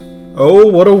Oh,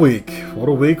 what a week. What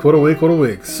a week, what a week, what a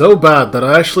week. So bad that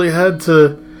I actually had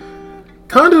to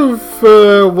kind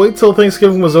of wait till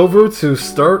Thanksgiving was over to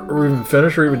start or even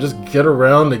finish or even just get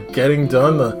around to getting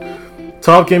done the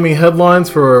top gaming headlines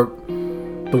for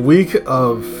the week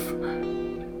of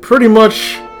pretty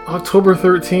much October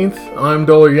 13th. I'm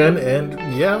DollarYen, and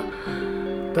yeah,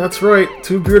 that's right,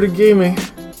 Two Bearded Gaming.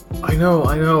 I know,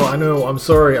 I'm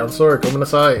sorry, come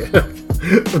aside.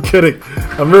 I'm kidding.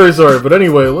 I'm very sorry, but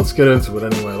anyway, let's get into it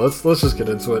anyway. Let's just get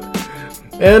into it.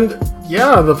 And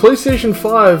yeah, the PlayStation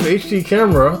 5 HD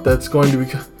camera that's going to be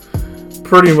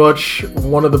pretty much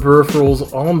one of the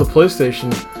peripherals on the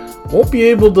PlayStation won't be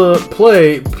able to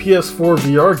play PS4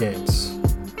 VR games.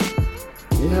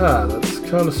 Yeah, that's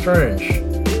kind of strange.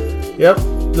 Yep,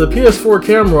 the PS4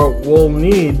 camera will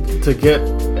need to get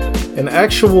an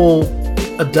actual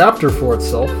adapter for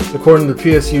itself, according to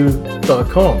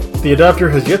PSU.com. The adapter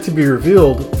has yet to be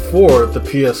revealed for the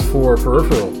PS4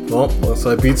 peripheral. Well, unless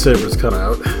I Beat Saber's cut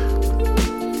out.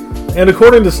 And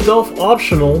according to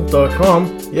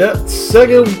StealthOptional.com, yeah,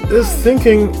 SEGA is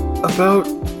thinking about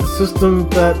the system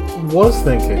that was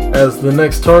thinking as the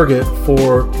next target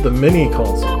for the mini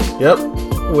consoles. Yep,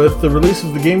 with the release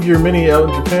of the Game Gear Mini out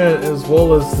in Japan as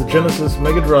well as the Genesis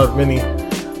Mega Drive Mini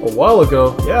a while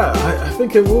ago, yeah, I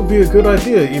think it will be a good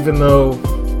idea, even though,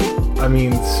 I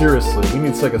mean, seriously, we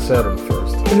need Sega Saturn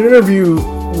first. In an interview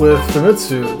with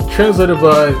Famitsu, translated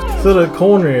by Sida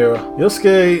Konya,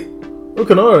 Yosuke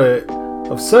Ukanare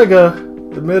of Sega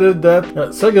admitted that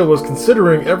Sega was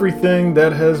considering everything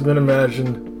that has been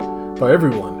imagined by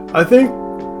everyone. I think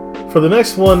for the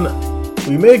next one,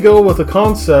 we may go with a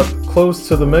concept close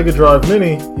to the Mega Drive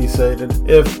Mini, he stated.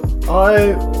 If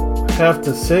I have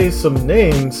to say some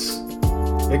names,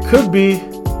 it could be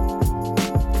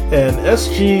an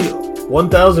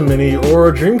SG-1000 Mini or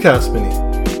a Dreamcast Mini.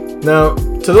 Now,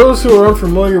 to those who are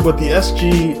unfamiliar with the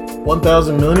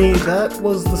SG-1000 Mini, that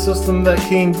was the system that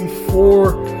came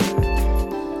before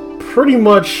pretty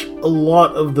much a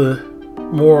lot of the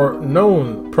more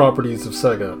known properties of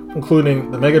Sega,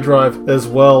 including the Mega Drive as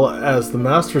well as the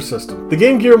Master System. The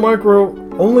Game Gear Micro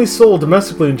only sold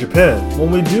domestically in Japan. When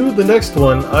we do the next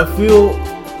one, I feel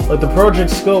like the project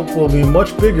scope will be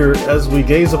much bigger as we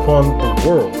gaze upon the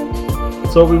world.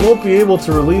 So we won't be able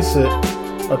to release it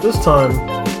at this time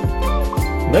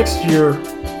next year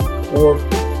or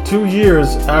 2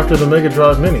 years after the Mega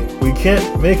Drive Mini. We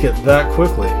can't make it that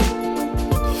quickly.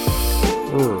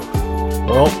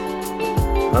 Well,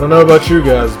 I don't know about you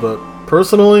guys, but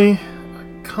personally,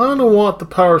 I kind of want the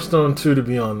Power Stone 2 to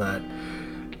be on that.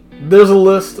 There's a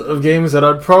list of games that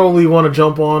I'd probably want to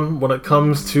jump on when it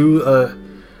comes to a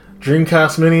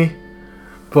Dreamcast Mini,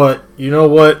 but you know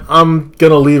what? I'm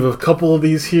gonna leave a couple of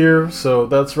these here, so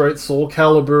that's right, Soul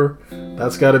Calibur,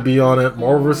 that's gotta be on it.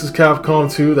 Marvel vs. Capcom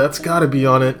 2, that's gotta be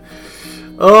on it.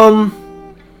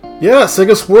 Yeah,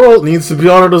 Sega Swirl needs to be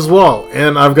on it as well,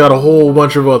 and I've got a whole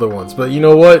bunch of other ones, but you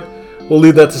know what? We'll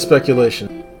leave that to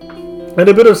speculation. And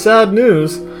a bit of sad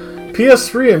news,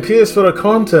 PS3 and PS Vita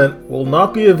content will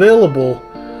not be available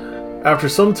after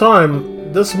some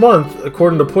time this month,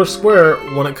 according to Push Square,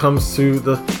 when it comes to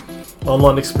the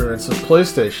online experience of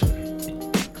PlayStation.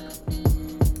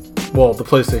 Well, the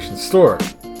PlayStation Store.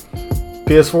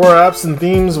 PS4 apps and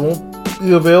themes won't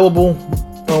be available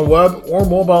on web or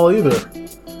mobile either.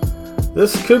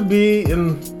 This could be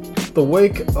in the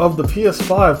wake of the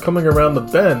PS5 coming around the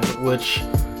bend, which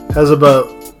has about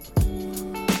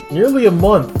nearly a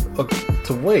month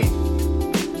to wait.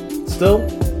 Still,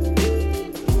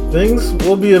 things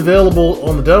will be available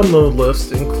on the download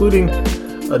list, including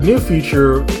a new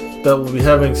feature that will be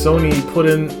having Sony put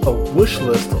in a wish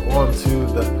list onto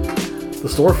the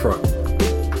storefront.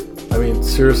 I mean,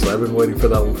 seriously, I've been waiting for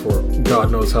that one for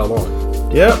God knows how long.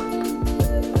 Yeah.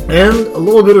 And a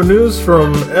little bit of news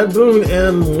from Ed Boon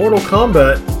and Mortal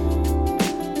Kombat.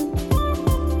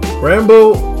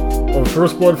 Rambo on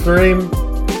First Blood Frame,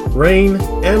 Rain,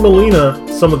 and Melina,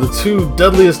 some of the 2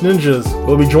 deadliest ninjas,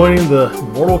 will be joining the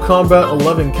Mortal Kombat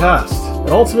 11 cast. An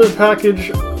Ultimate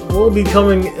package will be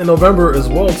coming in November as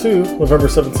well too, November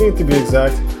 17th to be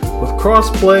exact, with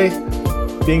crossplay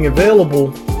being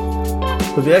available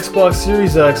for the Xbox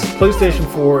Series X, PlayStation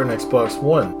 4, and Xbox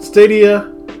One.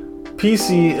 Stadia,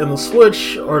 PC, and the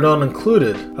Switch are not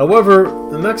included. However,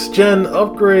 the next-gen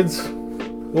upgrades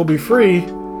will be free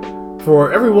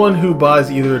for everyone who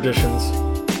buys either editions,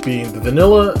 being the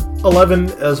Vanilla 11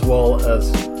 as well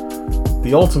as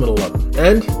the Ultimate 11.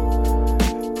 And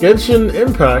Genshin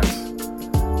Impact,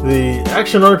 the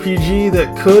action RPG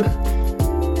that could,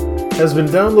 has been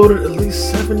downloaded at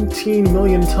least 17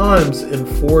 million times in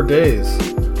 4 days,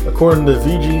 according to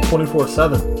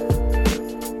VG247.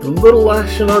 The little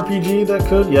action RPG that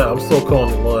could. Yeah, I'm still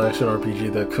calling it little action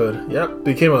RPG that could. Yep,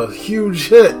 became a huge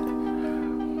hit.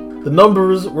 The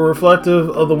numbers were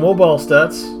reflective of the mobile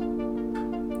stats.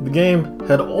 The game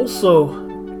had also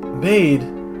made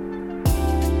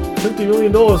 $50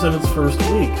 million in its first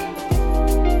week,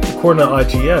 according to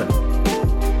IGN.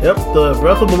 Yep, the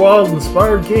Breath of the Wild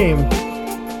inspired game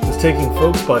is taking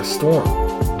folks by storm.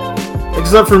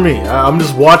 Except for me. I'm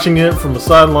just watching it from the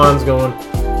sidelines going,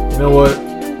 you know what?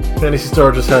 Phantasy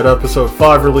Star just had episode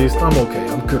 5 released. I'm okay.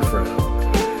 I'm good for now.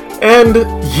 And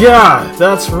yeah,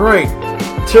 that's right.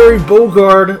 Terry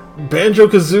Bogard,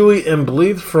 Banjo-Kazooie, and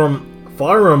Bleeth from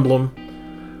Fire Emblem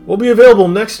will be available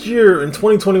next year in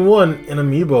 2021 in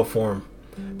amiibo form.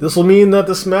 This will mean that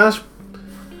the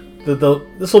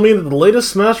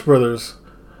latest Smash Brothers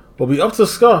will be up to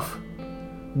scuff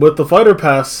with the Fighter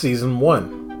Pass Season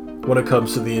 1 when it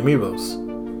comes to the amiibos.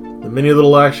 The mini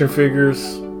little action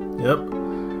figures, yep,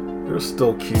 they're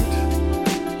still cute.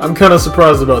 I'm kind of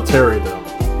surprised about Terry though.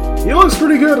 He looks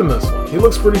pretty good in this one. He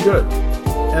looks pretty good.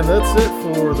 And that's it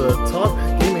for the top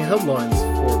gaming headlines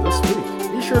for this week.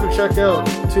 Be sure to check out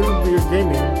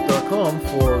tubeweirdgaming.com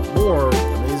for more